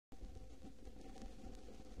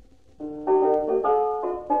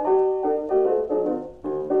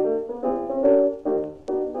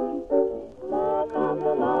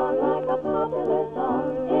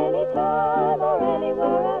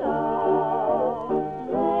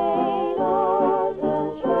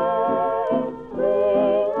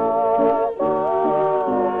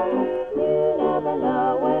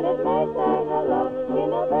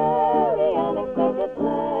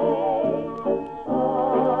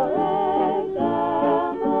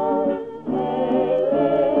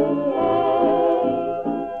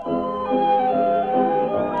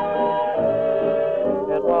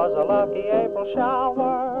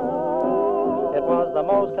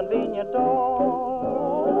convenient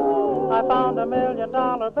door. I found $1 million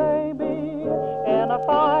baby in a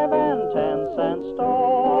 5 and 10 cent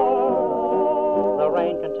store. The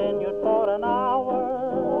rain continued for an hour.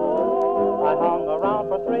 I hung around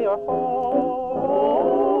for 3 or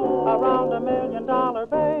 4 around $1 million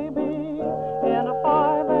baby in a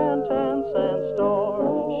 5 and 10 cent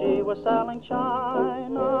store. She was selling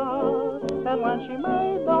china, and when she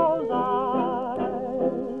made those eyes,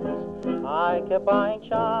 I kept buying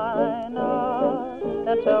china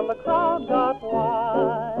until the crowd got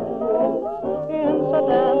wise.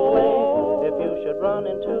 Incidentally, if you should run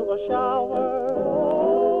into a shower,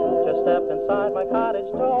 just step inside my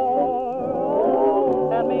cottage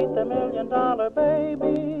door and meet the $1 million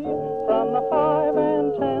baby from the 5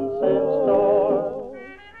 and 10 cent store.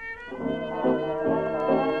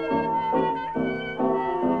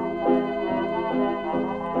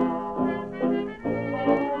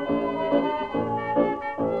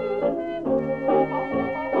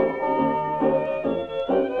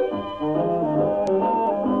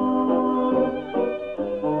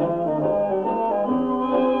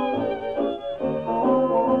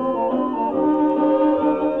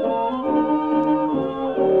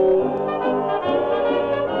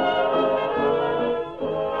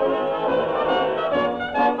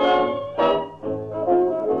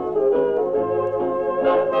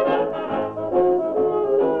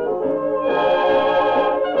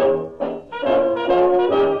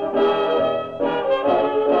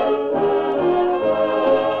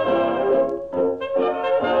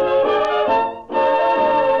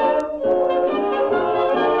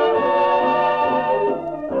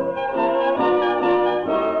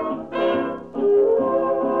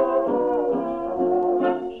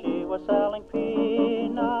 Selling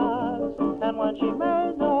peanuts, and when she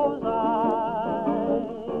made those eyes,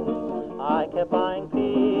 I kept buying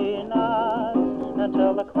peanuts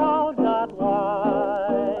until the crowd got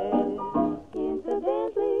wise.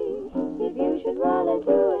 Incidentally, if you should run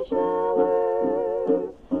into a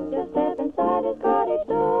shower, just step inside his cottage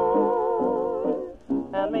door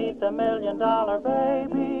and meet the $1 million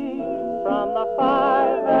baby from the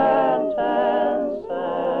 5